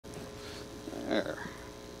There.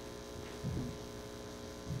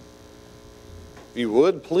 If you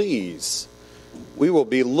would, please. We will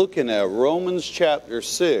be looking at Romans chapter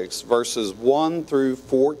 6, verses 1 through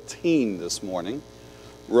 14 this morning.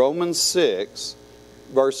 Romans 6,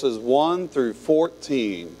 verses 1 through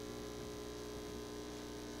 14.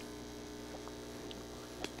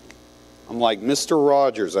 I'm like Mr.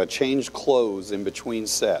 Rogers. I change clothes in between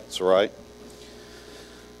sets, right?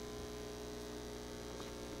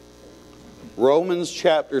 Romans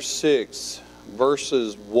chapter 6,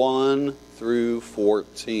 verses 1 through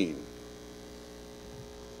 14.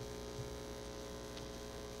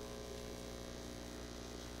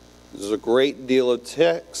 This is a great deal of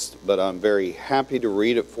text, but I'm very happy to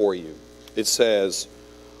read it for you. It says,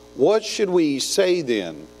 "What should we say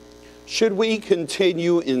then? Should we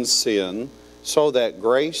continue in sin so that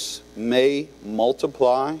grace may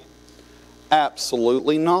multiply?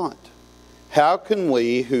 Absolutely not. How can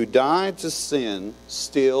we who died to sin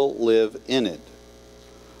still live in it?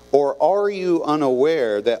 Or are you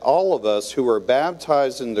unaware that all of us who were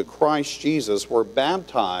baptized into Christ Jesus were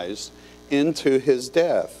baptized into his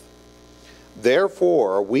death?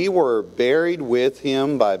 Therefore, we were buried with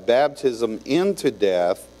him by baptism into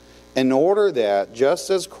death, in order that, just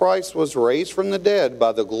as Christ was raised from the dead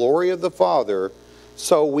by the glory of the Father,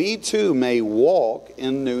 so we too may walk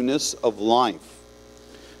in newness of life.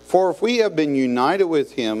 For if we have been united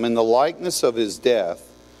with him in the likeness of his death,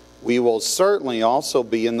 we will certainly also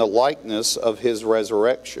be in the likeness of his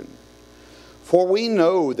resurrection. For we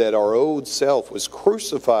know that our old self was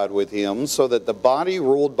crucified with him, so that the body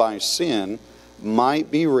ruled by sin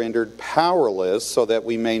might be rendered powerless, so that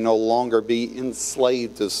we may no longer be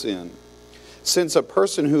enslaved to sin. Since a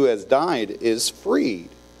person who has died is freed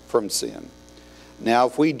from sin. Now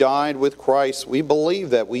if we died with Christ, we believe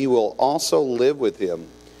that we will also live with him,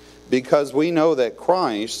 because we know that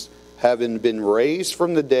Christ, having been raised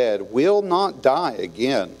from the dead, will not die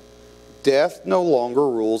again. Death no longer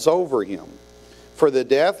rules over him. For the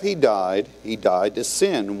death he died to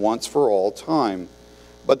sin once for all time.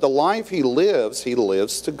 But the life he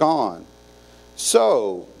lives to God.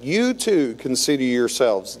 So you too consider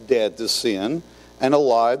yourselves dead to sin and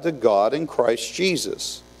alive to God in Christ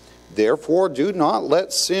Jesus. Therefore do not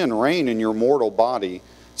let sin reign in your mortal body,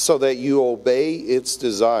 so that you obey its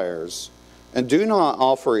desires. And do not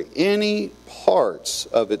offer any parts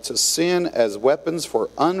of it to sin as weapons for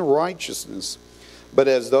unrighteousness, but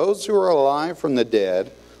as those who are alive from the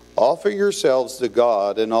dead, offer yourselves to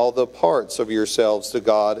God, and all the parts of yourselves to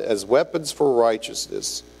God as weapons for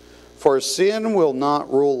righteousness. For sin will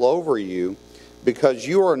not rule over you, because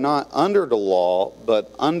you are not under the law, but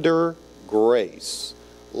under grace."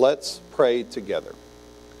 Let's pray together.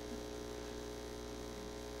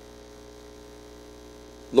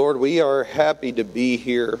 Lord, we are happy to be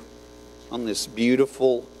here on this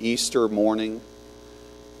beautiful Easter morning.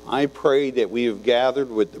 I pray that we have gathered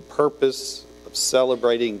with the purpose of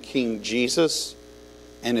celebrating King Jesus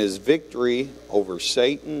and his victory over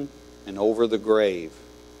Satan and over the grave.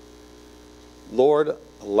 Lord,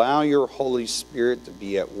 allow your Holy Spirit to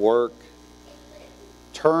be at work.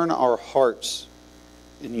 Turn our hearts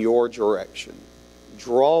in your direction.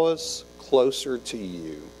 Draw us closer to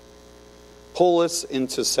you. Pull us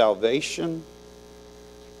into salvation.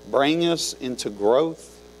 Bring us into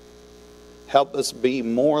growth. Help us be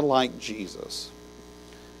more like Jesus.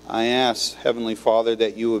 I ask, Heavenly Father,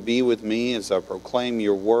 that you would be with me as I proclaim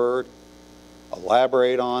your word,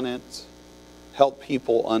 elaborate on it, help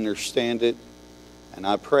people understand it, and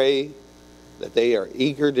I pray that they are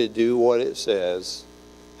eager to do what it says,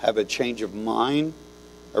 have a change of mind,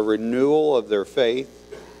 a renewal of their faith.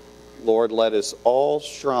 Lord, let us all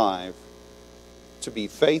strive to be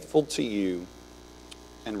faithful to you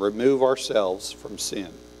and remove ourselves from sin.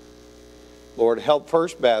 Lord, help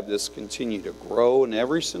First Baptist continue to grow in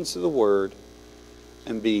every sense of the word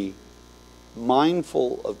and be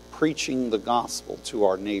mindful of preaching the gospel to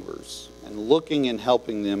our neighbors and looking and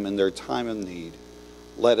helping them in their time of need.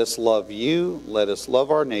 Let us love you. Let us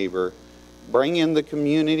love our neighbor. Bring in the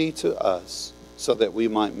community to us so that we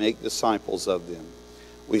might make disciples of them.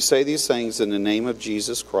 We say these things in the name of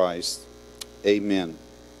Jesus Christ. Amen.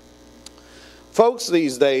 Folks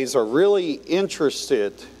these days are really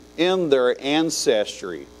interested in their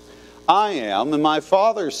ancestry. I am, and my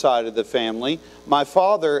father's side of the family, my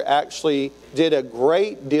father actually did a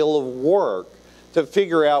great deal of work to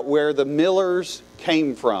figure out where the Millers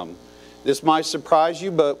came from. This might surprise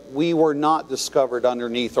you, but we were not discovered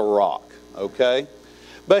underneath a rock, okay?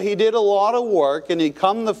 But he did a lot of work, and he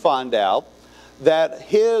come to find out that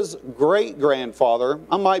his great-grandfather,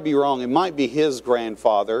 I might be wrong, it might be his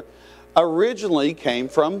grandfather, originally came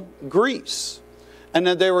from Greece. And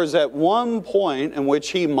that there was at one point in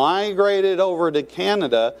which he migrated over to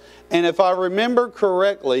Canada. And if I remember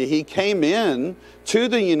correctly, he came in to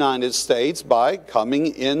the United States by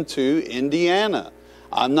coming into Indiana.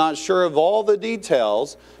 I'm not sure of all the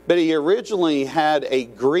details, but he originally had a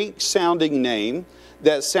Greek-sounding name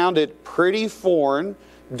that sounded pretty foreign.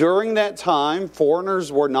 During that time,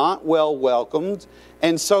 foreigners were not well welcomed.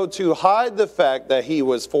 And so to hide the fact that he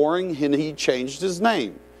was foreign, he changed his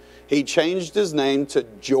name. He changed his name to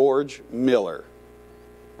George Miller.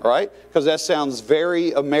 All right? Because that sounds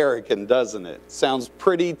very American, doesn't it? Sounds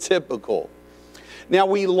pretty typical. Now,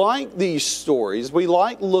 we like these stories. We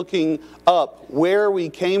like looking up where we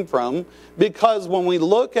came from, because when we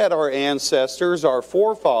look at our ancestors, our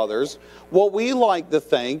forefathers, what we like to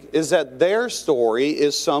think is that their story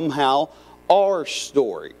is somehow our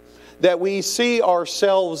story. That we see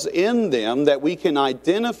ourselves in them, that we can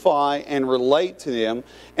identify and relate to them,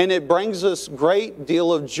 and it brings us a great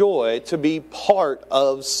deal of joy to be part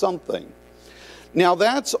of something. Now,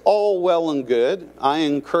 that's all well and good. I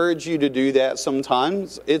encourage you to do that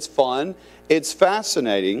sometimes. It's fun. It's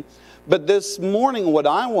fascinating. But this morning, what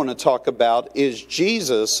I want to talk about is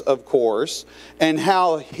Jesus, of course, and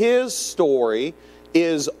how his story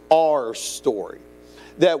is our story.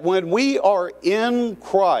 That when we are in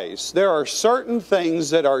Christ, there are certain things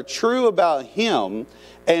that are true about him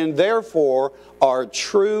and therefore are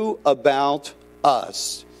true about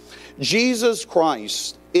us. Jesus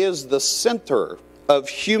Christ is the center of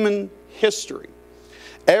human history.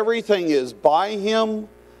 Everything is by him,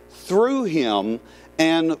 through him,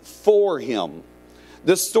 and for him.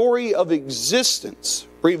 The story of existence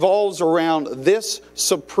revolves around this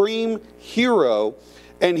supreme hero,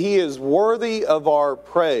 and he is worthy of our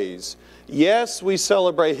praise. Yes, we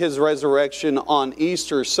celebrate his resurrection on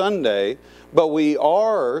Easter Sunday, but we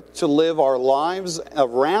are to live our lives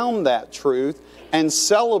around that truth and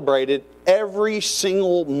celebrate it every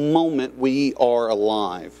single moment we are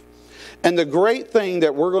alive. And the great thing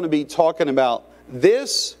that we're going to be talking about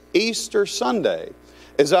this Easter Sunday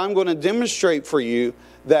is I'm going to demonstrate for you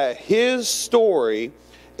that his story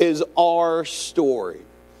is our story.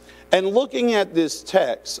 And looking at this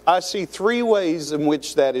text, I see three ways in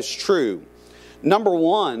which that is true. Number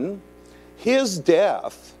one, his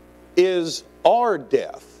death is our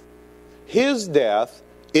death. His death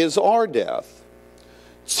is our death.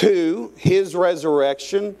 Two, his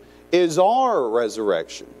resurrection is our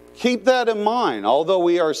resurrection. Keep that in mind. Although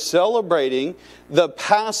we are celebrating the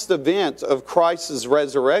past event of Christ's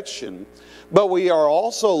resurrection, but we are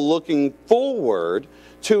also looking forward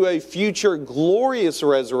to a future glorious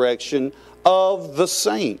resurrection of the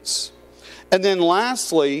saints. And then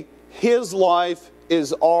lastly, his life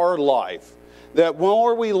is our life. That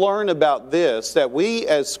more we learn about this, that we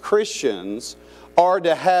as Christians are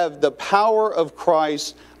to have the power of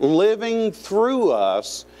Christ living through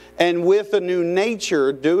us and with a new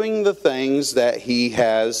nature doing the things that he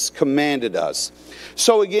has commanded us.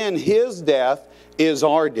 So again, his death is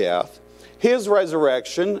our death. His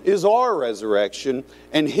resurrection is our resurrection,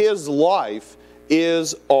 and his life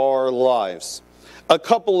is our lives. A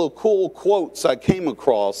couple of cool quotes I came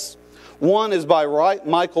across. One is by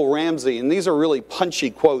Michael Ramsey, and these are really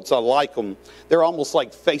punchy quotes. I like them. They're almost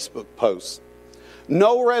like Facebook posts.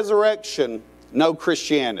 No resurrection, no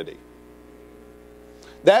Christianity.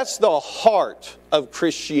 That's the heart of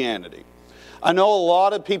Christianity. I know a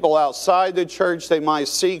lot of people outside the church, they might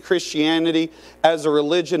see Christianity as a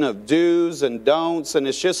religion of do's and don'ts, and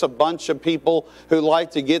it's just a bunch of people who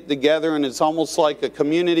like to get together, and it's almost like a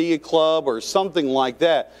community club or something like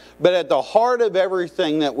that. But at the heart of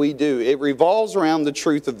everything that we do, it revolves around the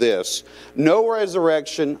truth of this: no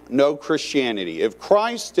resurrection, no Christianity. If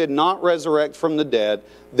Christ did not resurrect from the dead,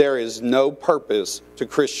 there is no purpose to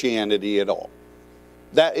Christianity at all.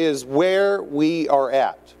 That is where we are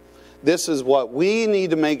at. This is what we need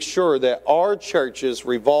to make sure that our churches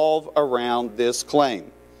revolve around this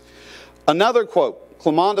claim. Another quote,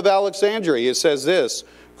 Clement of Alexandria, it says this: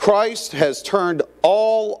 Christ has turned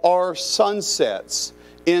all our sunsets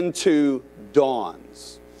into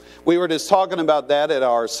dawns. We were just talking about that at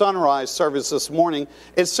our sunrise service this morning.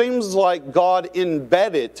 It seems like God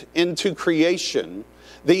embedded into creation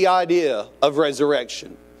the idea of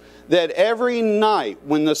resurrection. That every night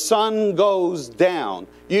when the sun goes down,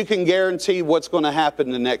 you can guarantee what's going to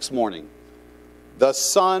happen the next morning. The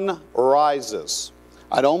sun rises.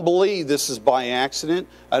 I don't believe this is by accident.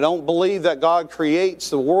 I don't believe that God creates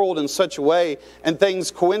the world in such a way and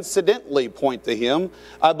things coincidentally point to Him.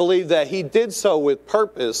 I believe that He did so with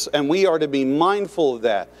purpose, and we are to be mindful of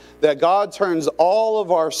that. That God turns all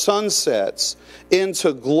of our sunsets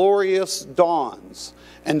into glorious dawns.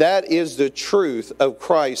 And that is the truth of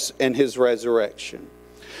Christ and His resurrection.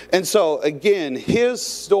 And so, again, His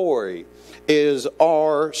story is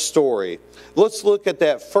our story. Let's look at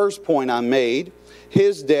that first point I made.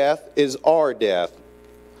 His death is our death.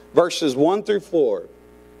 Verses 1 through 4.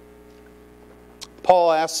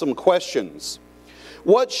 Paul asks some questions.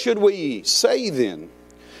 What should we say then?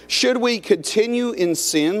 Should we continue in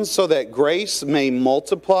sin so that grace may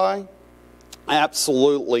multiply?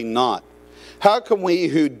 Absolutely not. How can we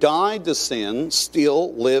who died to sin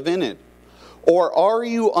still live in it? Or are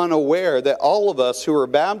you unaware that all of us who were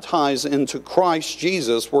baptized into Christ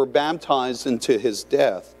Jesus were baptized into His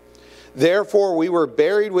death? Therefore we were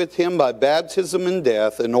buried with Him by baptism in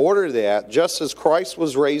death, in order that, just as Christ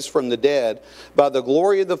was raised from the dead by the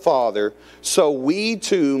glory of the Father, so we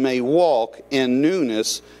too may walk in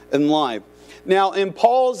newness in life. Now, in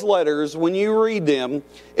Paul's letters, when you read them,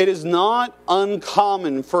 it is not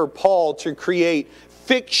uncommon for Paul to create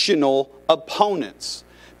fictional opponents.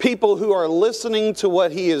 People who are listening to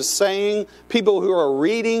what he is saying, people who are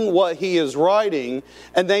reading what he is writing,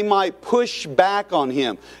 and they might push back on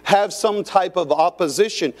him, have some type of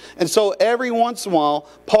opposition. And so every once in a while,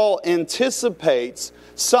 Paul anticipates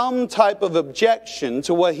some type of objection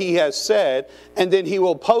to what he has said, and then he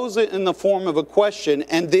will pose it in the form of a question,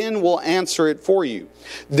 and then will answer it for you.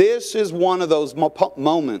 This is one of those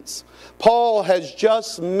moments. Paul has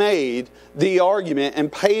just made the argument,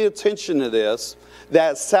 and pay attention to this,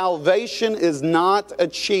 that salvation is not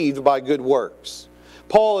achieved by good works.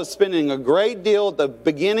 Paul is spending a great deal at the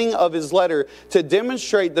beginning of his letter to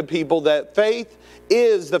demonstrate to people that faith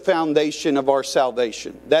is the foundation of our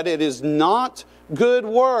salvation. That it is not good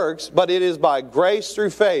works, but it is by grace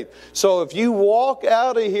through faith. So if you walk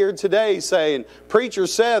out of here today saying, Preacher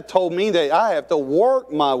Seth told me that I have to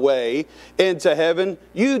work my way into heaven,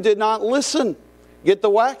 you did not listen. Get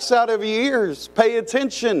the wax out of your ears. Pay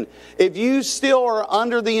attention. If you still are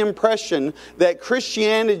under the impression that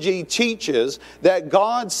Christianity teaches that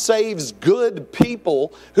God saves good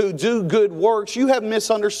people who do good works, you have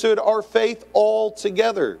misunderstood our faith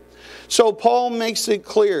altogether. So Paul makes it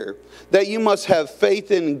clear that you must have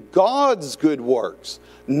faith in God's good works,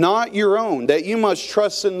 not your own. That you must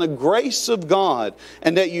trust in the grace of God,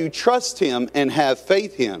 and that you trust Him and have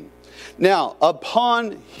faith in Him. Now,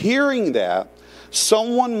 upon hearing that,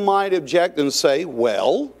 someone might object and say,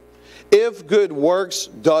 well, if good works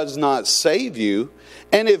does not save you,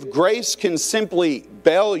 and if grace can simply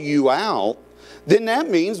bail you out, then that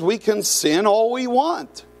means we can sin all we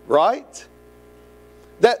want, right?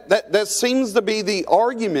 That seems to be the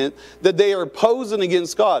argument that they are posing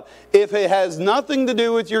against God. If it has nothing to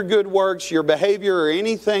do with your good works, your behavior, or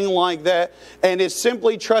anything like that, and it's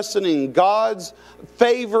simply trusting in God's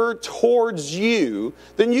favor towards you,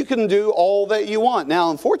 then you can do all that you want.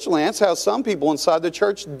 Now, unfortunately, that's how some people inside the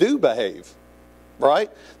church do behave.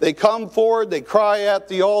 Right? They come forward, they cry at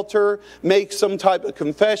the altar, make some type of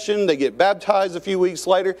confession, they get baptized a few weeks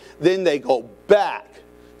later, then they go back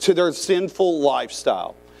to their sinful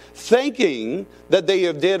lifestyle, thinking that they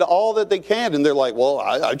have did all that they can. And they're like, well,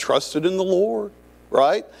 I trusted in the Lord,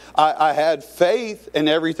 right? I had faith in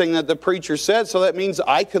everything that the preacher said, so that means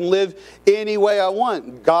I can live any way I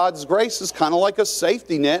want. God's grace is kind of like a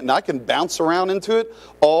safety net, and I can bounce around into it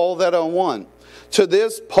all that I want. To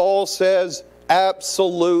this, Paul says,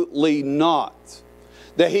 absolutely not.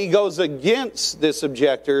 That he goes against this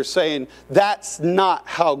objector, saying that's not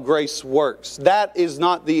how grace works. That is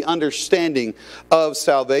not the understanding of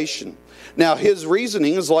salvation. Now, his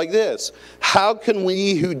reasoning is like this. How can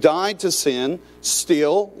we who died to sin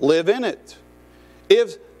still live in it?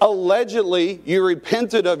 If allegedly you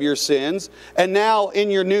repented of your sins and now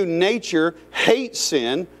in your new nature hate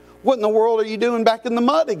sin, what in the world are you doing back in the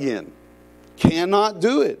mud again? Cannot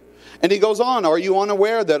do it. And he goes on, are you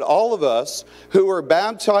unaware that all of us who were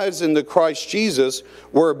baptized into Christ Jesus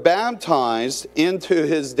were baptized into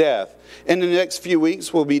His death? In the next few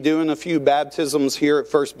weeks, we'll be doing a few baptisms here at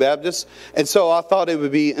First Baptist. And so I thought it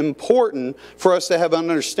would be important for us to have an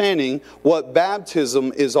understanding what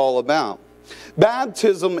baptism is all about.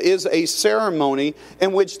 Baptism is a ceremony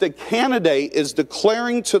in which the candidate is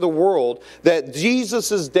declaring to the world that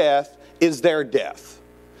Jesus' death is their death.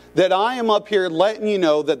 That I am up here letting you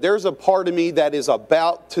know that there's a part of me that is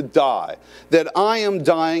about to die. That I am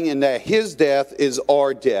dying and that His death is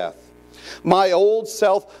our death. My old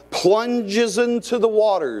self plunges into the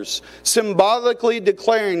waters, symbolically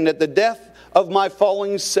declaring that the death of my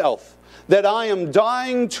falling self, that I am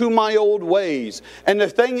dying to my old ways. And the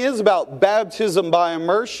thing is about baptism by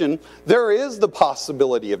immersion, there is the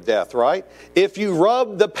possibility of death, right? If you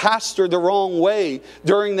rub the pastor the wrong way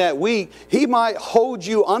during that week, he might hold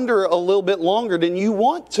you under a little bit longer than you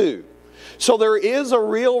want to. So there is a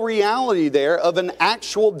real reality there of an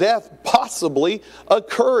actual death possibly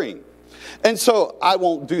occurring. And so I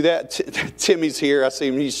won't do that. Timmy's here. I see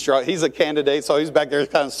him. He's a candidate, so he's back there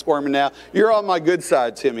kind of squirming now. You're on my good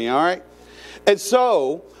side, Timmy, all right? And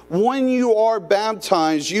so when you are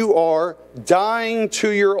baptized, you are dying to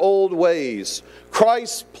your old ways.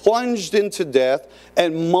 Christ plunged into death,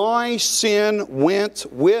 and my sin went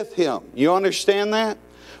with him. You understand that?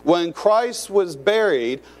 When Christ was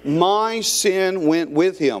buried, my sin went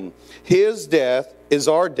with him. His death is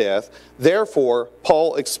our death. Therefore,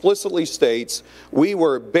 Paul explicitly states, we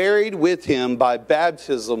were buried with him by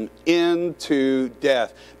baptism into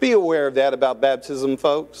death. Be aware of that about baptism,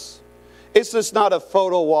 folks. It's just not a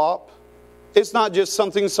photo op. It's not just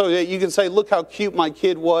something so that you can say, look how cute my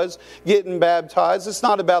kid was getting baptized. It's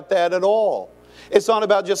not about that at all. It's not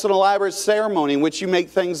about just an elaborate ceremony in which you make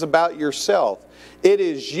things about yourself. It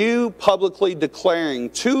is you publicly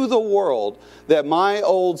declaring to the world that my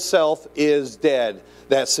old self is dead.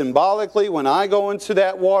 That symbolically, when I go into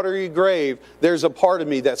that watery grave, there's a part of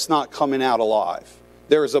me that's not coming out alive.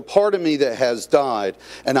 There is a part of me that has died,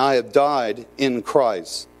 and I have died in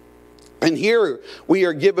Christ. And here we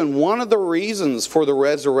are given one of the reasons for the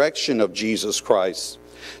resurrection of Jesus Christ.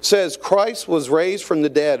 It says Christ was raised from the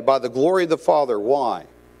dead by the glory of the Father. Why?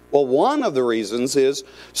 Well, one of the reasons is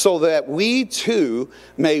so that we too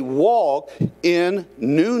may walk in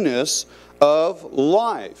newness of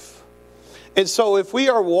life. And so if we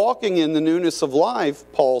are walking in the newness of life,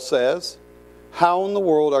 Paul says, how in the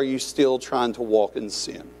world are you still trying to walk in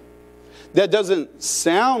sin? That doesn't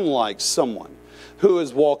sound like someone who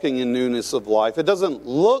is walking in newness of life. It doesn't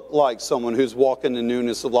look like someone who's walking in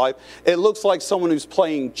newness of life. It looks like someone who's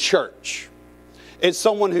playing church. It's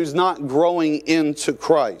someone who's not growing into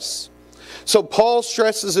Christ. So Paul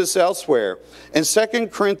stresses this elsewhere. In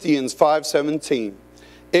 2 Corinthians 5:17,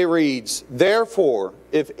 it reads, therefore,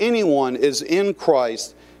 if anyone is in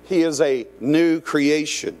Christ, he is a new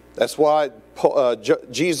creation. That's why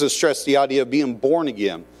Jesus stressed the idea of being born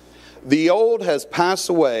again. The old has passed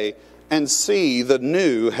away, and see, the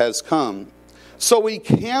new has come. So we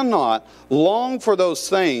cannot long for those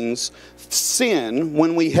things, sin,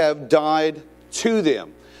 when we have died to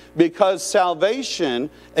them. Because salvation,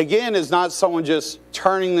 again, is not someone just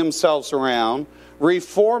turning themselves around,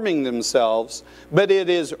 reforming themselves, but it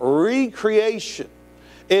is recreation.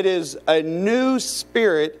 It is a new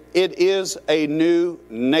spirit. It is a new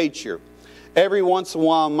nature. Every once in a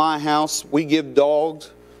while in my house, we give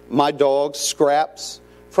my dogs, scraps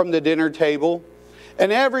from the dinner table.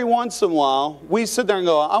 And every once in a while, we sit there and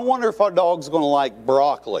go, I wonder if our dog's going to like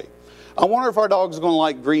broccoli. I wonder if our dog's going to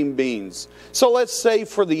like green beans. So let's say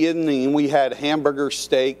for the evening we had hamburger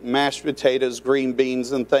steak, mashed potatoes, green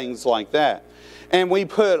beans, and things like that. And we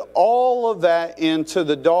put all of that into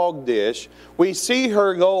the dog dish. We see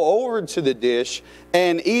her go over to the dish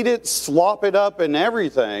and eat it, slop it up and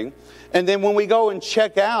everything. And then when we go and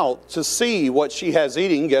check out to see what she has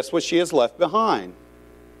eaten, guess what she has left behind?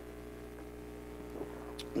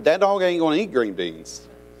 That dog ain't going to eat green beans,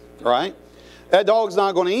 right? That dog's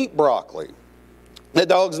not going to eat broccoli. That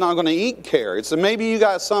dog's not going to eat carrots. And maybe you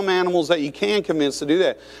got some animals that you can convince to do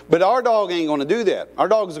that. But our dog ain't going to do that. Our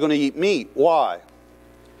dog's going to eat meat. Why?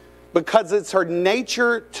 Because it's her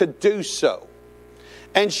nature to do so.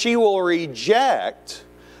 And she will reject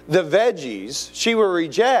the veggies. She will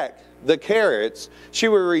reject the carrots. She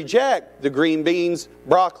will reject the green beans,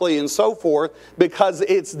 broccoli, and so forth, because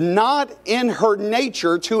it's not in her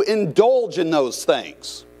nature to indulge in those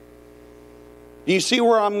things. Do you see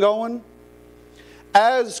where I'm going?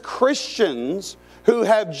 As Christians who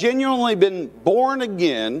have genuinely been born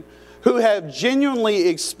again, who have genuinely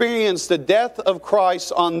experienced the death of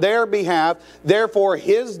Christ on their behalf, therefore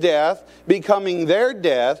His death becoming their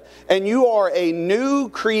death, and you are a new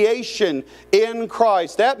creation in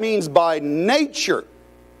Christ. That means by nature,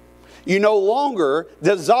 you no longer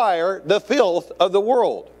desire the filth of the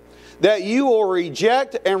world. That you will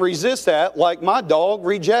reject and resist that like my dog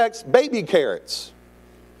rejects baby carrots.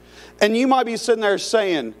 And you might be sitting there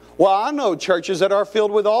saying, well, I know churches that are filled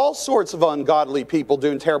with all sorts of ungodly people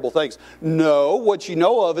doing terrible things. No, what you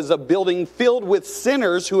know of is a building filled with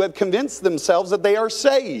sinners who have convinced themselves that they are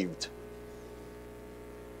saved.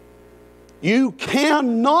 You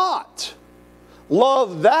cannot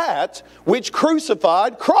love that which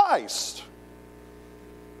crucified Christ.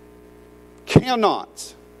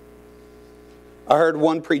 Cannot. I heard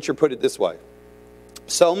one preacher put it this way.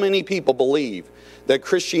 So many people believe that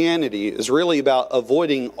Christianity is really about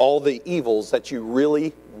avoiding all the evils that you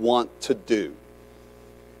really want to do.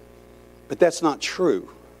 But that's not true.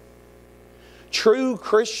 True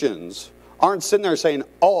Christians aren't sitting there saying,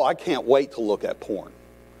 oh, I can't wait to look at porn,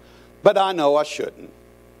 but I know I shouldn't.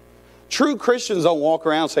 True Christians don't walk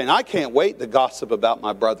around saying, I can't wait to gossip about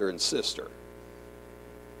my brother and sister.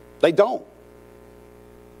 They don't.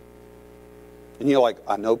 And you're like,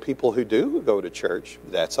 I know people who do who go to church.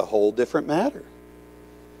 That's a whole different matter.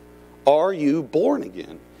 Are you born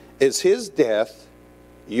again? Is His death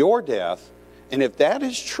your death? And if that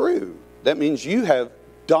is true, that means you have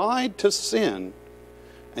died to sin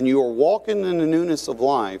and you are walking in the newness of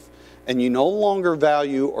life, and you no longer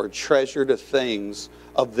value or treasure the things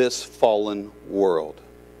of this fallen world.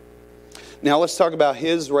 Now let's talk about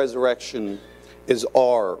His resurrection is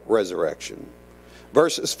our resurrection.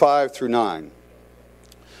 Verses 5 through 9.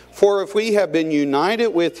 For if we have been united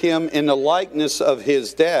with Him in the likeness of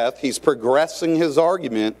His death, He's progressing His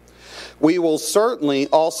argument, we will certainly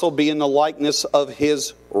also be in the likeness of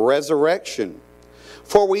His resurrection.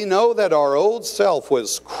 For we know that our old self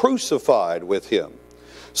was crucified with Him,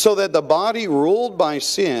 so that the body ruled by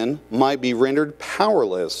sin might be rendered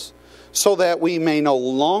powerless, so that we may no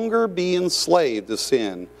longer be enslaved to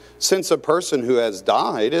sin, since a person who has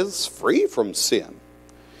died is free from sin.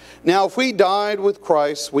 Now, if we died with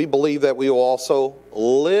Christ, we believe that we will also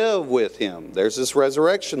live with Him. There's this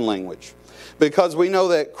resurrection language. Because we know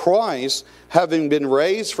that Christ, having been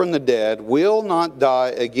raised from the dead, will not die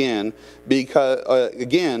again, because,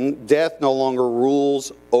 again, death no longer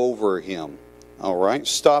rules over Him. All right,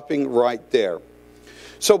 stopping right there.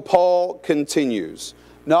 So Paul continues.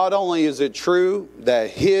 Not only is it true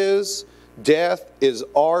that His death is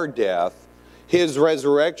our death, His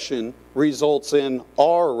resurrection results in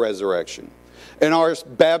our resurrection. In our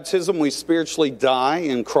baptism, we spiritually die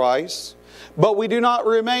in Christ, but we do not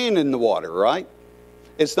remain in the water, right?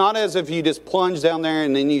 It's not as if you just plunge down there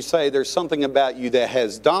and then you say there's something about you that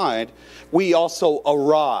has died. We also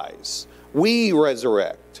arise. We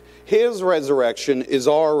resurrect. His resurrection is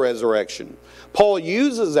our resurrection. Paul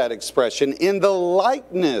uses that expression in the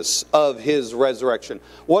likeness of His resurrection.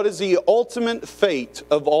 What is the ultimate fate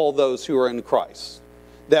of all those who are in Christ?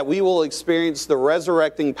 That we will experience the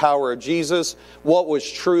resurrecting power of Jesus. What was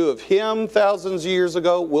true of Him thousands of years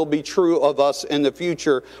ago will be true of us in the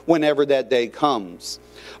future whenever that day comes.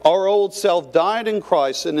 Our old self died in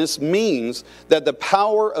Christ, and this means that the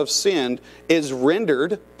power of sin is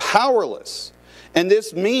rendered powerless. And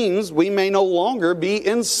this means we may no longer be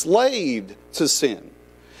enslaved to sin.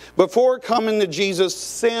 Before coming to Jesus,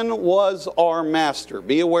 sin was our master.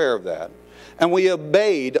 Be aware of that. And we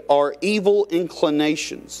obeyed our evil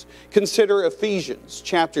inclinations. Consider Ephesians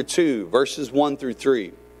chapter 2, verses 1 through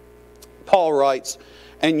 3. Paul writes,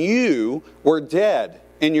 and you were dead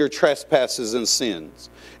in your trespasses and sins,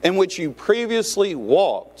 in which you previously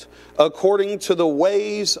walked according to the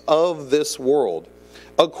ways of this world,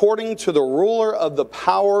 according to the ruler of the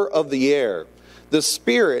power of the air, the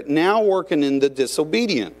spirit now working in the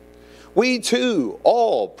disobedient. We too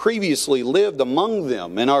all previously lived among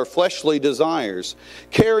them in our fleshly desires,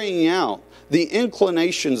 carrying out the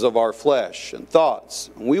inclinations of our flesh and thoughts.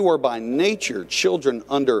 We were by nature children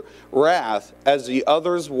under wrath, as the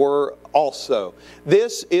others were also.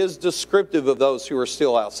 This is descriptive of those who are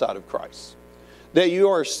still outside of Christ. That you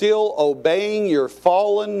are still obeying your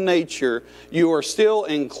fallen nature. You are still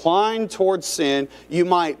inclined towards sin. You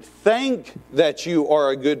might think that you are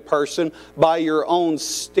a good person by your own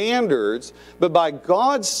standards, but by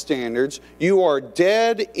God's standards, you are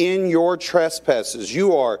dead in your trespasses.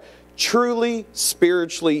 You are truly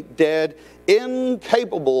spiritually dead,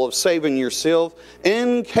 incapable of saving yourself,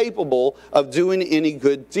 incapable of doing any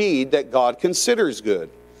good deed that God considers good.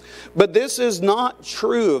 But this is not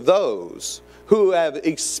true of those who have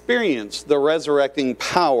experienced the resurrecting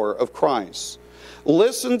power of Christ.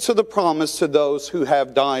 Listen to the promise to those who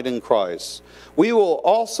have died in Christ. We will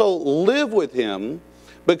also live with Him,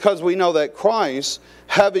 because we know that Christ,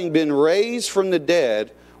 having been raised from the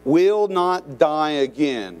dead, will not die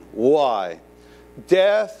again. Why?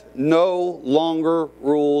 Death no longer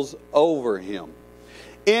rules over Him.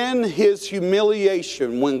 In His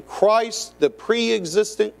humiliation, when Christ, the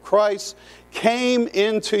pre-existent Christ, came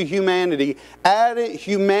into humanity, added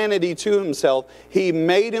humanity to Himself, He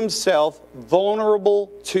made Himself vulnerable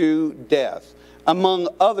to death. among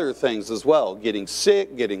other things as well, getting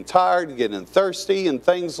sick, getting tired, getting thirsty, and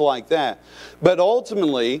things like that. But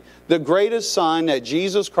ultimately, the greatest sign that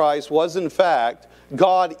Jesus Christ was in fact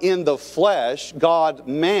God in the flesh, God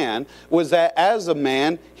man, was that as a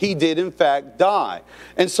man, he did in fact die.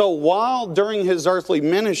 And so while during his earthly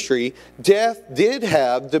ministry, death did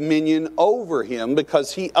have dominion over him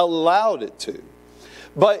because he allowed it to.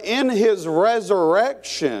 But in his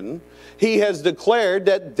resurrection, he has declared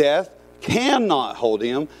that death cannot hold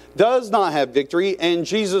him, does not have victory, and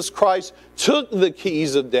Jesus Christ took the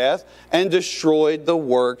keys of death and destroyed the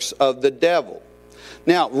works of the devil.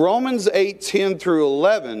 Now, Romans 8:10 through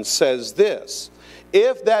 11 says this: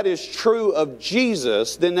 if that is true of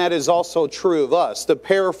Jesus, then that is also true of us, to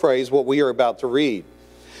paraphrase what we are about to read.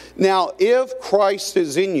 Now, if Christ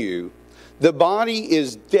is in you, the body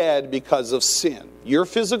is dead because of sin. Your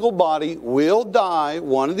physical body will die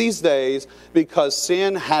one of these days because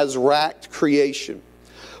sin has racked creation.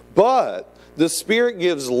 But the Spirit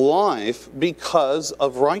gives life because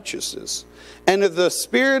of righteousness. And if the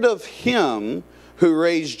Spirit of Him who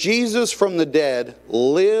raised Jesus from the dead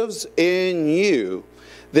lives in you,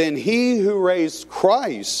 then He who raised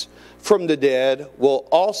Christ from the dead will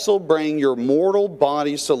also bring your mortal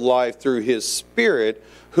bodies to life through His Spirit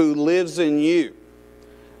who lives in you.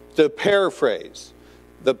 To paraphrase,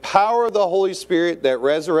 the power of the Holy Spirit that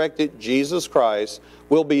resurrected Jesus Christ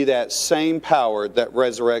will be that same power that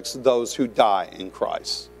resurrects those who die in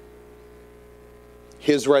Christ.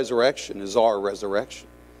 His resurrection is our resurrection.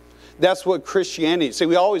 That's what Christianity... See,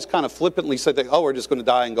 we always kind of flippantly say that, oh, we're just going to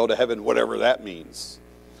die and go to heaven, whatever that means.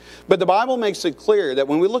 But the Bible makes it clear that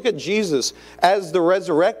when we look at Jesus as the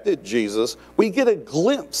resurrected Jesus, we get a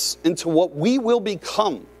glimpse into what we will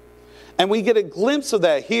become. And we get a glimpse of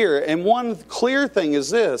that here. And one clear thing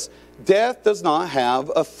is this: death does not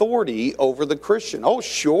have authority over the Christian. Oh,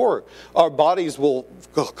 sure, our bodies will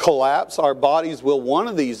collapse. Our bodies will one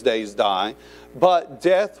of these days die. But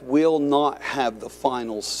death will not have the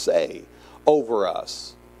final say over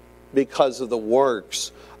us because of the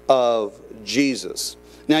works of Jesus.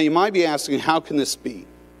 Now, you might be asking, how can this be?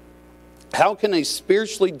 How can a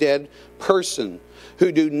spiritually dead person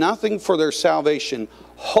who do nothing for their salvation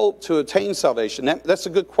hope to attain salvation? That's a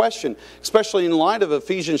good question, especially in light of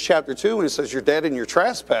Ephesians chapter 2 when it says you're dead in your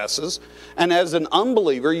trespasses. And as an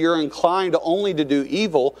unbeliever, you're inclined only to do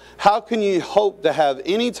evil. How can you hope to have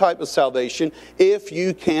any type of salvation if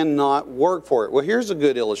you cannot work for it? Well, here's a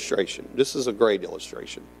good illustration. This is a great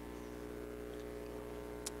illustration.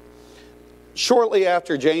 Shortly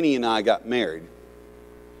after Janie and I got married,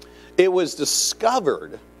 it was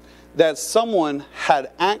discovered that someone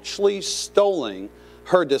had actually stolen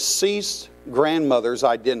her deceased grandmother's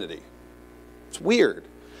identity. It's weird.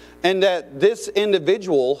 And that this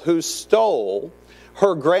individual who stole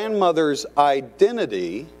her grandmother's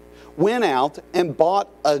identity went out and bought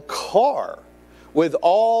a car with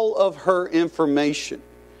all of her information.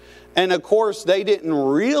 And of course, they didn't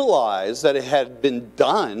realize that it had been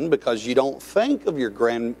done, because you don't think of your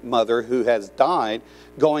grandmother who has died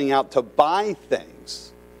going out to buy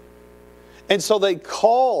things. And so they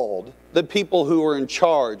called the people who were in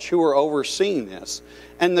charge, who were overseeing this.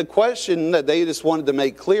 And the question that they just wanted to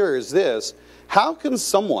make clear is this: how can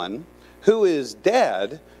someone who is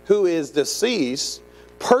dead, who is deceased,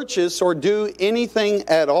 purchase or do anything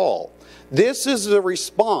at all? This is the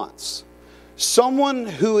response. Someone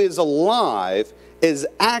who is alive is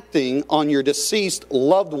acting on your deceased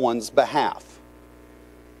loved one's behalf.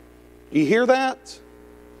 You hear that?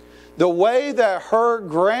 The way that her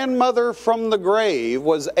grandmother from the grave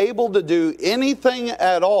was able to do anything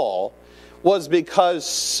at all was because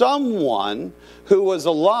someone who was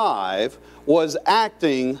alive was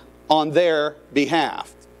acting on their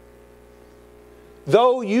behalf.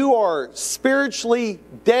 Though you are spiritually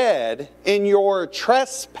dead in your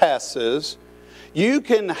trespasses, you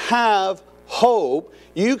can have hope,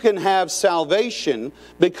 you can have salvation,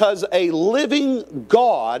 because a living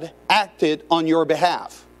God acted on your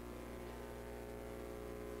behalf.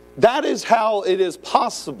 That is how it is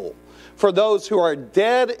possible for those who are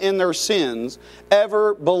dead in their sins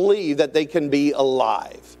ever believe that they can be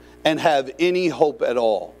alive and have any hope at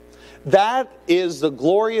all. That is the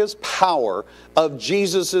glorious power of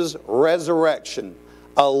Jesus' resurrection.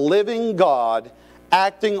 A living God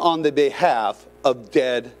acting on the behalf of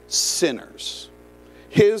dead sinners.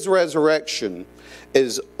 His resurrection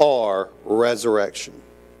is our resurrection.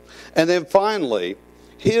 And then finally,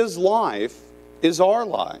 His life is our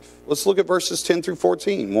life. Let's look at verses 10 through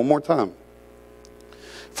 14 one more time.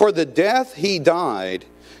 For the death He died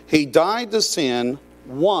to sin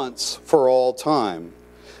once for all time.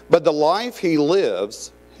 But the life He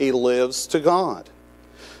lives he lives to God.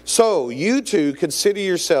 So you too consider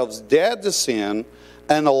yourselves dead to sin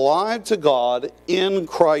and alive to God in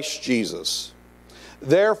Christ Jesus.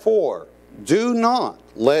 Therefore, do not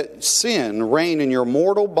let sin reign in your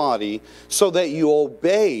mortal body so that you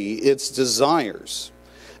obey its desires.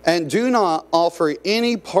 And do not offer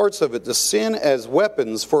any parts of it to sin as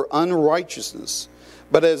weapons for unrighteousness,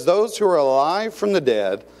 but as those who are alive from the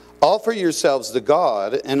dead, offer yourselves to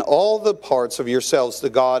God, and all the parts of yourselves to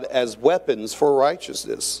God as weapons for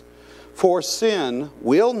righteousness. For sin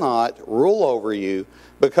will not rule over you,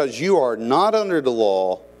 because you are not under the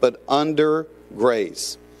law, but under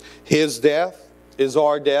grace. His death is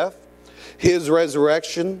our death. His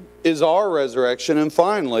resurrection is our resurrection. And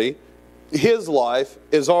finally, his life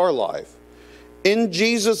is our life. In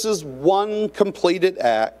Jesus' one completed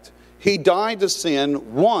act, he died to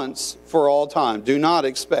sin once for all time. Do not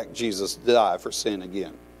expect Jesus to die for sin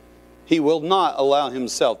again. He will not allow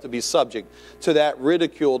himself to be subject to that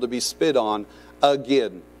ridicule, to be spit on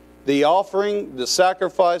again. The offering, the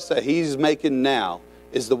sacrifice that he's making now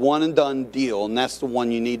is the one and done deal, and that's the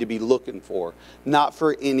one you need to be looking for, not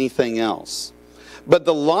for anything else. But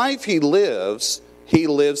the life he lives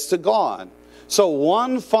to God. So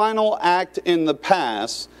one final act in the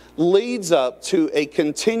past leads up to a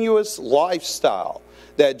continuous lifestyle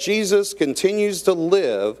that Jesus continues to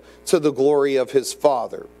live to the glory of his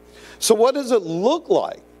Father. So what does it look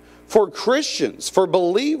like for Christians, for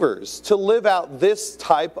believers, to live out this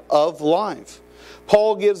type of life?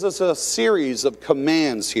 Paul gives us a series of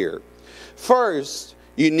commands here. First,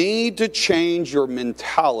 you need to change your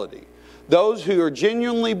mentality. Those who are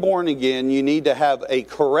genuinely born again, you need to have a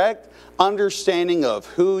correct understanding of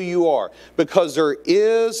who you are, because there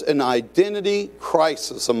is an identity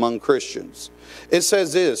crisis among Christians. It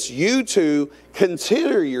says this: you too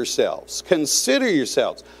consider yourselves,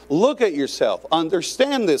 look at yourself,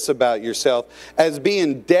 understand this about yourself as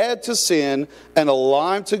being dead to sin and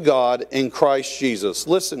alive to God in Christ Jesus.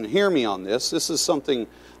 Listen, hear me on this. This is something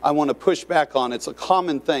I want to push back on. It's a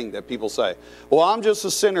common thing that people say. Well, I'm just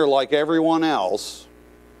a sinner like everyone else.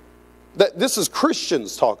 This is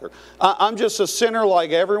Christians talking. I'm just a sinner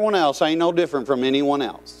like everyone else. I ain't no different from anyone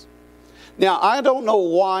else. Now, I don't know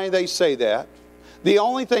why they say that. The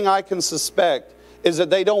only thing I can suspect is that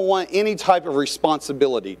they don't want any type of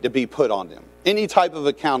responsibility to be put on them, any type of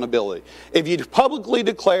accountability. If you publicly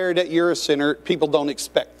declare that you're a sinner, people don't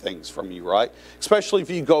expect things from you, right? Especially if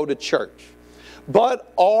you go to church.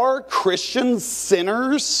 But are Christians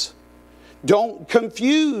sinners? Don't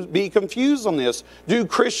be confused on this. Do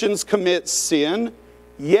Christians commit sin?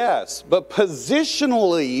 Yes, but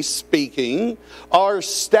positionally speaking, our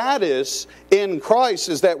status in Christ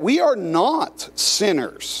is that we are not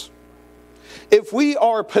sinners. If we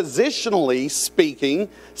are positionally speaking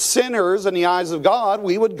sinners in the eyes of God,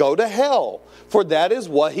 we would go to hell, for that is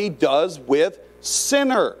what he does with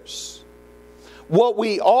sinners. What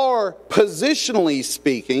we are, positionally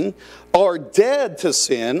speaking, are dead to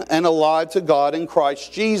sin and alive to God in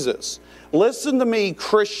Christ Jesus. Listen to me,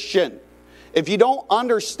 Christian. If you don't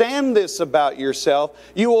understand this about yourself,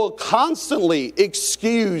 you will constantly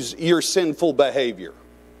excuse your sinful behavior.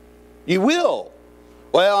 You will.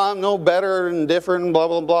 Well, I'm no better and different, blah,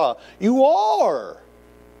 blah, blah. You are.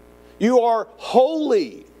 You are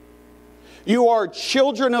holy. You are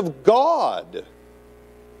children of God.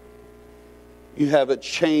 You have a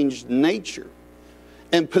changed nature.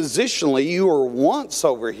 And positionally, you were once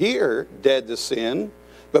over here, dead to sin,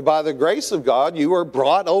 but by the grace of God, you were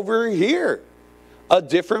brought over here. A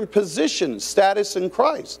different position, status in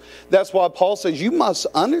Christ. That's why Paul says you must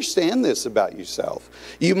understand this about yourself.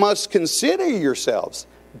 You must consider yourselves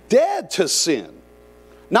dead to sin.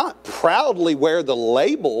 Not proudly wear the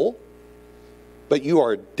label, but you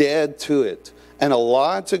are dead to it and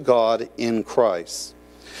alive to God in Christ.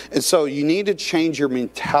 And so you need to change your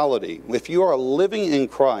mentality. If you are living in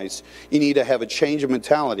Christ, you need to have a change of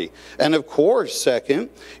mentality. And of course, second,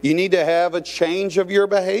 you need to have a change of your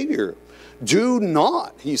behavior. Do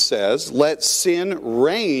not, he says, let sin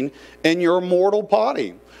reign in your mortal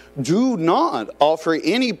body. Do not offer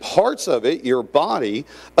any parts of it, your body,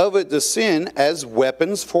 of it to sin as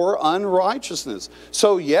weapons for unrighteousness.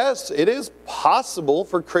 So yes, it is possible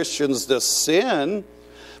for Christians to sin,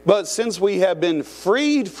 but since we have been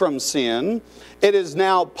freed from sin, it is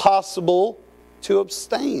now possible to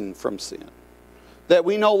abstain from sin. That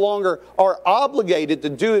we no longer are obligated to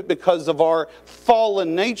do it because of our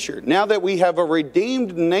fallen nature. Now that we have a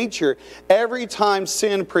redeemed nature, every time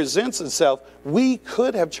sin presents itself, we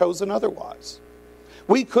could have chosen otherwise.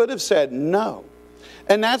 We could have said no.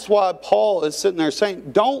 And that's why Paul is sitting there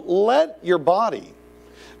saying, don't let your body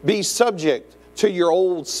be subject to your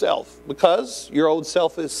old self, because your old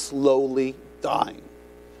self is slowly dying.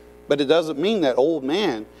 But it doesn't mean that old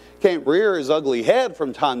man can't rear his ugly head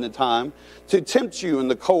from time to time to tempt you and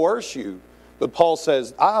to coerce you. But Paul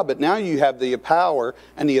says, but now you have the power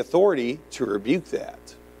and the authority to rebuke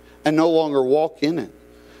that and no longer walk in it.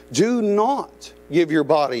 Do not give your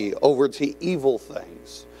body over to evil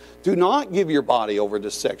things. Do not give your body over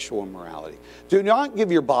to sexual immorality. Do not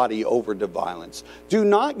give your body over to violence. Do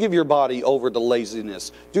not give your body over to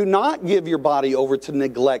laziness. Do not give your body over to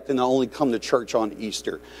neglect and only come to church on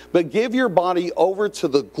Easter. But give your body over to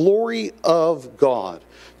the glory of God.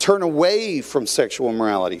 Turn away from sexual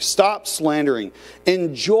immorality. Stop slandering.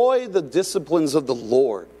 Enjoy the disciplines of the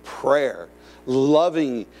Lord. Prayer,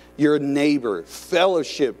 loving your neighbor,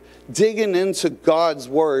 fellowship, digging into God's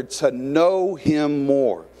word to know Him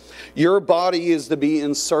more. Your body is to be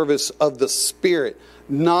in service of the Spirit,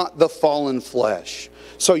 not the fallen flesh.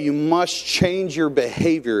 So you must change your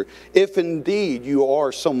behavior if indeed you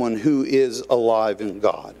are someone who is alive in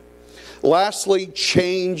God. Lastly,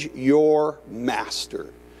 change your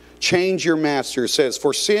master. Change your master. It says,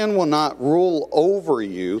 for sin will not rule over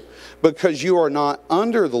you because you are not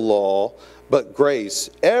under the law, but grace.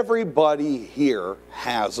 Everybody here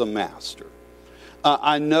has a master.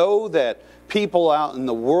 I know that people out in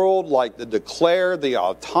the world like to declare the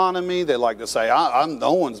autonomy. They like to say,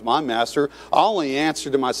 no one's my master. I only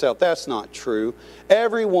answer to myself. That's not true.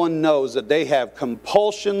 Everyone knows that they have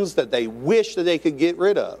compulsions that they wish that they could get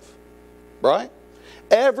rid of. Right?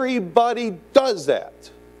 Everybody does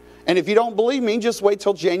that. And if you don't believe me, just wait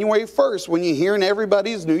till January 1st when you hear in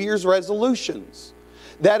everybody's New Year's resolutions.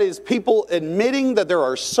 That is people admitting that there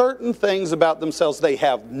are certain things about themselves they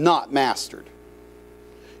have not mastered.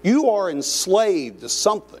 You are enslaved to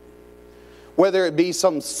something. Whether it be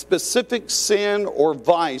some specific sin or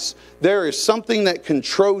vice, there is something that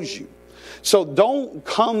controls you. So don't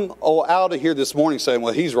come out of here this morning saying,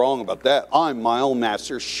 well, he's wrong about that. I'm my own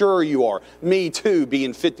master. Sure you are. Me too,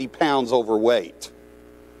 being 50 pounds overweight.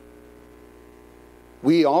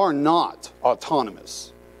 We are not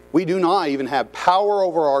autonomous. We do not even have power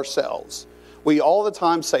over ourselves. We all the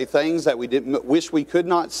time say things that we wish we could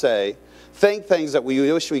not say, think things that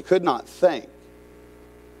we wish we could not think,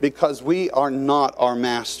 because we are not our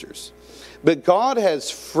masters. But God has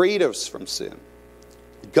freed us from sin.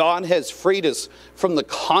 God has freed us from the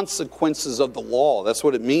consequences of the law. That's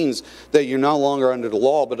what it means that you're no longer under the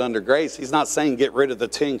law but under grace. He's not saying get rid of the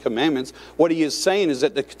 10 Commandments. What he is saying is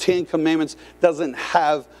that the 10 Commandments doesn't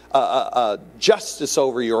have a justice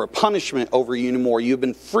over you or a punishment over you anymore. You've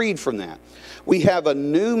been freed from that. We have a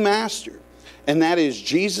new master, and that is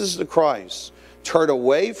Jesus the Christ. Turn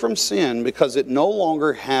away from sin because it no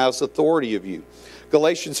longer has authority of you.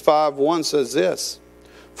 Galatians 5:1 says this,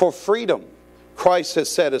 for freedom Christ has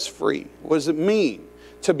set us free. What does it mean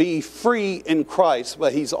to be free in Christ,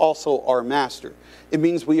 but He's also our master? It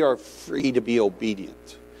means we are free to be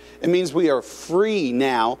obedient. It means we are free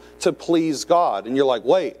now to please God. And you're like,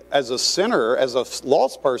 wait, as a sinner, as a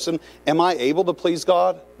lost person, am I able to please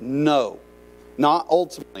God? No, not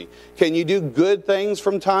ultimately. Can you do good things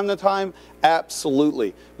from time to time?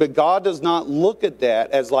 Absolutely. But God does not look at that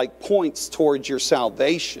as like points towards your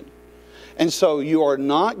salvation. And so you are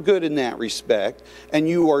not good in that respect, and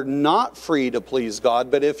you are not free to please God.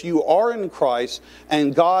 But if you are in Christ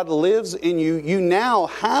and God lives in you, you now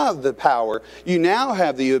have the power, you now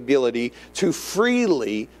have the ability to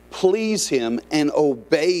freely please Him and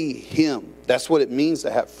obey Him. That's what it means to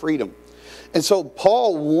have freedom. And so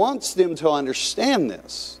Paul wants them to understand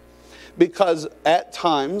this, because at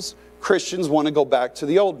times Christians want to go back to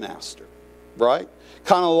the old master, right?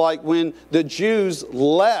 Kind of like when the Jews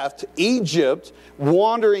left Egypt,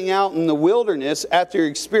 wandering out in the wilderness after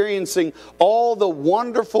experiencing all the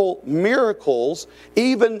wonderful miracles.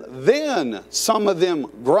 Even then, some of them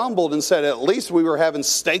grumbled and said, at least we were having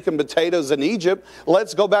steak and potatoes in Egypt.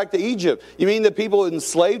 Let's go back to Egypt. You mean the people who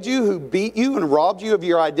enslaved you, who beat you and robbed you of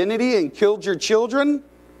your identity and killed your children?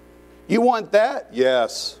 You want that?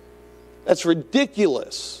 Yes. That's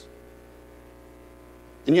ridiculous.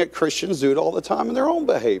 And yet Christians do it all the time in their own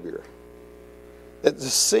behavior. That the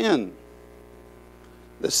sin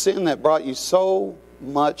that brought you so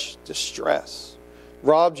much distress,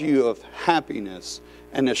 robbed you of happiness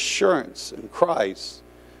and assurance in Christ,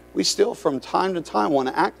 we still from time to time want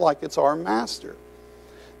to act like it's our master.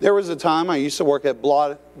 There was a time I used to work at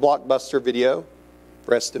Blockbuster Video.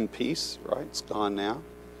 Rest in peace, right? It's gone now.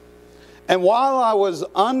 And while I was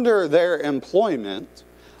under their employment,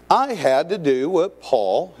 I had to do what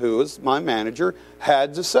Paul, who was my manager,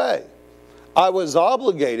 had to say. I was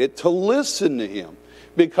obligated to listen to him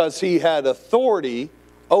because he had authority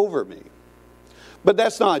over me. But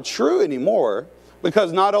that's not true anymore,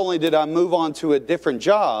 because not only did I move on to a different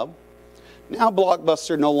job, now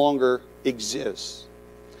Blockbuster no longer exists.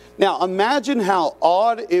 Now imagine how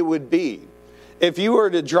odd it would be if you were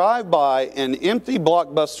to drive by an empty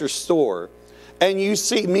Blockbuster store and you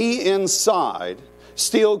see me inside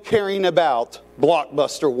still carrying about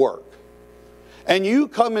Blockbuster work. And you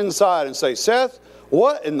come inside and say, Seth,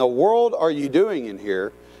 what in the world are you doing in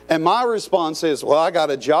here? And my response is, well, I got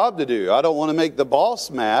a job to do. I don't want to make the boss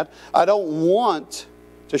mad. I don't want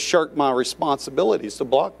to shirk my responsibilities to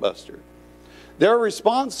Blockbuster. Their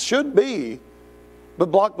response should be,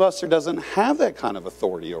 but Blockbuster doesn't have that kind of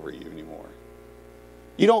authority over you anymore.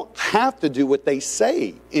 You don't have to do what they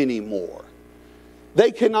say anymore.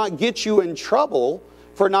 They cannot get you in trouble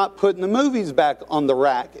for not putting the movies back on the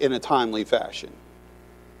rack in a timely fashion.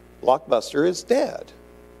 Blockbuster is dead.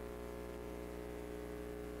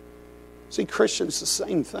 See, Christians, the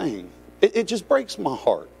same thing. It just breaks my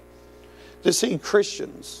heart to see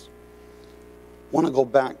Christians want to go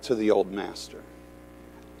back to the old master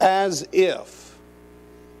as if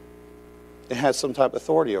it has some type of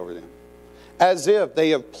authority over them, as if they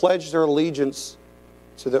have pledged their allegiance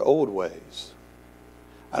to the old ways.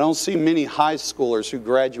 I don't see many high schoolers who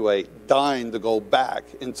graduate dying to go back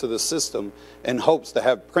into the system in hopes to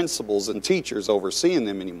have principals and teachers overseeing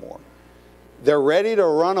them anymore. They're ready to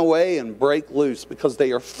run away and break loose because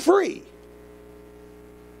they are free.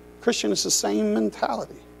 Christian, it's the same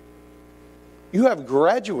mentality. You have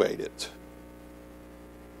graduated.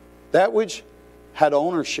 That which had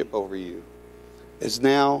ownership over you is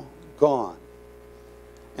now gone.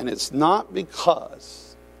 And it's not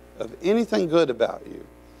because of anything good about you.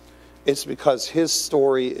 It's because His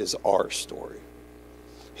story is our story.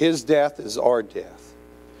 His death is our death.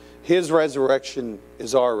 His resurrection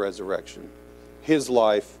is our resurrection. His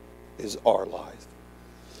life is our life.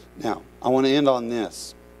 Now, I want to end on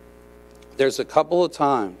this. There's a couple of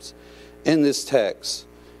times in this text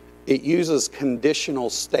it uses conditional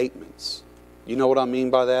statements. You know what I mean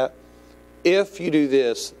by that? If you do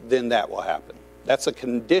this, then that will happen. That's a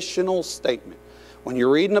conditional statement. When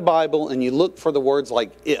you're reading the Bible and you look for the words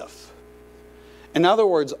like if. In other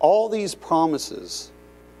words, all these promises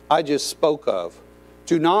I just spoke of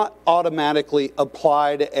do not automatically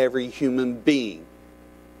apply to every human being.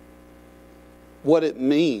 What it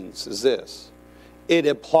means is this. It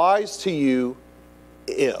applies to you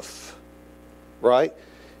if, right?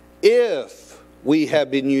 If we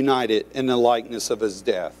have been united in the likeness of His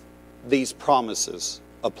death, these promises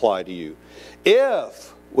apply to you.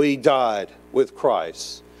 If we died with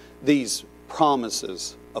Christ, these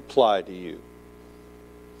promises apply to you.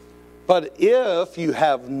 But if you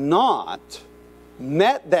have not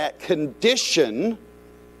met that condition,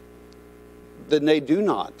 then they do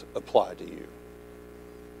not apply to you.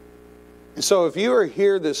 And so if you are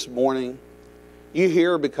here this morning, you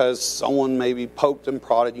here because someone maybe poked and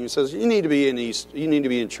prodded you and says, you need to be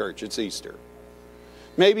in church, it's Easter.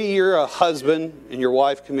 Maybe you're a husband and your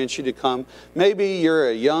wife convinced you to come. Maybe you're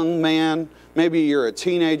a young man, maybe you're a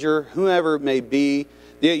teenager, whoever it may be,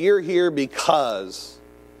 yet you're here because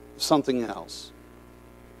of something else.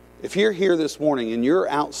 If you're here this morning and you're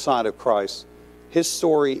outside of Christ, His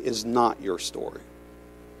story is not your story.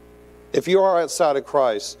 If you are outside of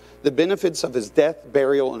Christ, the benefits of His death,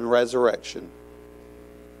 burial, and resurrection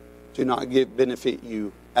do not benefit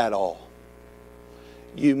you at all.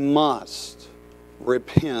 You must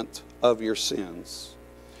repent of your sins.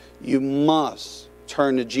 You must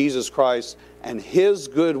turn to Jesus Christ and His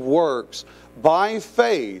good works by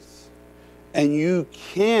faith, and you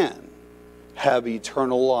can have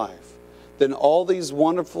eternal life. Then all these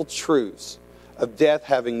wonderful truths of death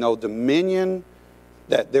having no dominion,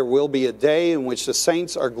 that there will be a day in which the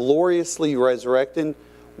saints are gloriously resurrected,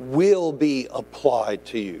 will be applied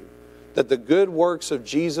to you. That the good works of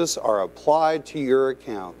Jesus are applied to your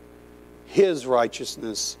account. His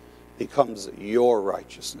righteousness becomes your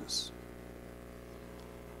righteousness.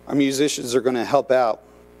 Our musicians are going to help out.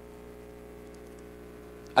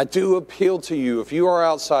 I do appeal to you, if you are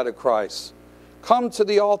outside of Christ, come to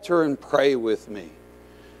the altar and pray with me.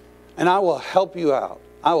 And I will help you out.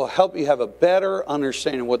 I will help you have a better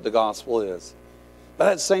understanding of what the gospel is. But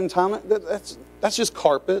at the same time, that's just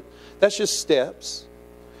carpet. That's just steps.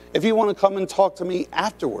 If you want to come and talk to me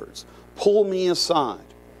afterwards, pull me aside.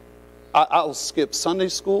 I'll skip Sunday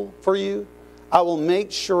school for you. I will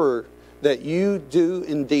make sure that you do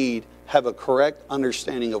indeed have a correct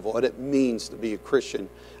understanding of what it means to be a Christian.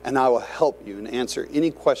 And I will help you and answer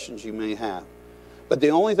any questions you may have. But the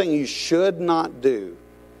only thing you should not do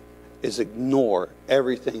is ignore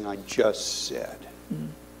everything I just said.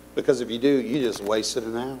 Because if you do, you just wasted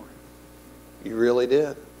an hour. You really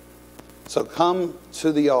did. So come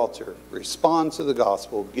to the altar, respond to the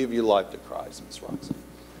gospel, give your life to Christ, Miss Roxanne.